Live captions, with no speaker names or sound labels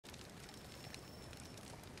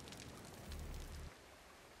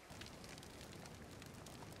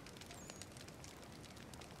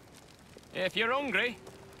If you're hungry,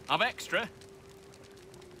 I've extra.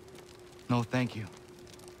 No, thank you.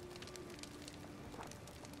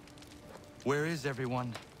 Where is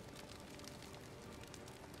everyone?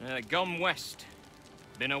 Gone west.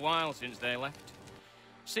 Been a while since they left.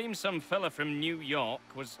 Seems some fella from New York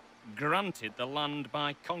was granted the land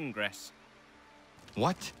by Congress.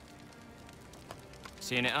 What?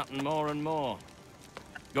 Seeing it happen more and more.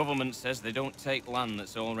 Government says they don't take land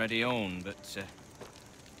that's already owned, but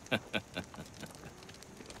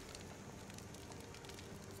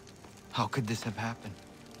How could this have happened?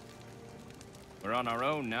 we're on our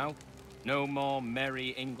own now. No more merry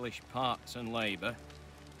English parts and labour,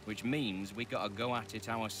 which means we gotta go at it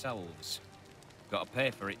ourselves. Gotta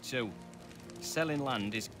pay for it too. Selling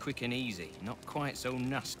land is quick and easy, not quite so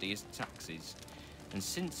nasty as taxes. And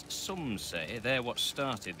since some say they're what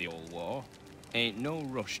started the old war, ain't no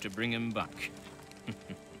rush to bring 'em back.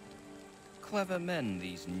 Clever men,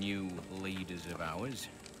 these new leaders of ours.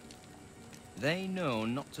 They know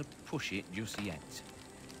not to push it just yet.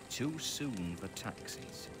 Too soon for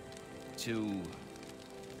taxes. Too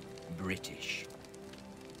British.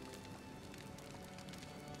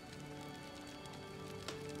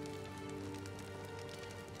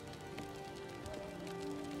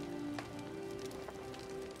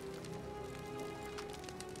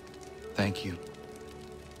 Thank you.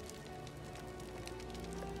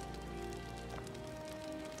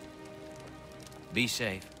 Be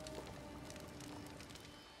safe.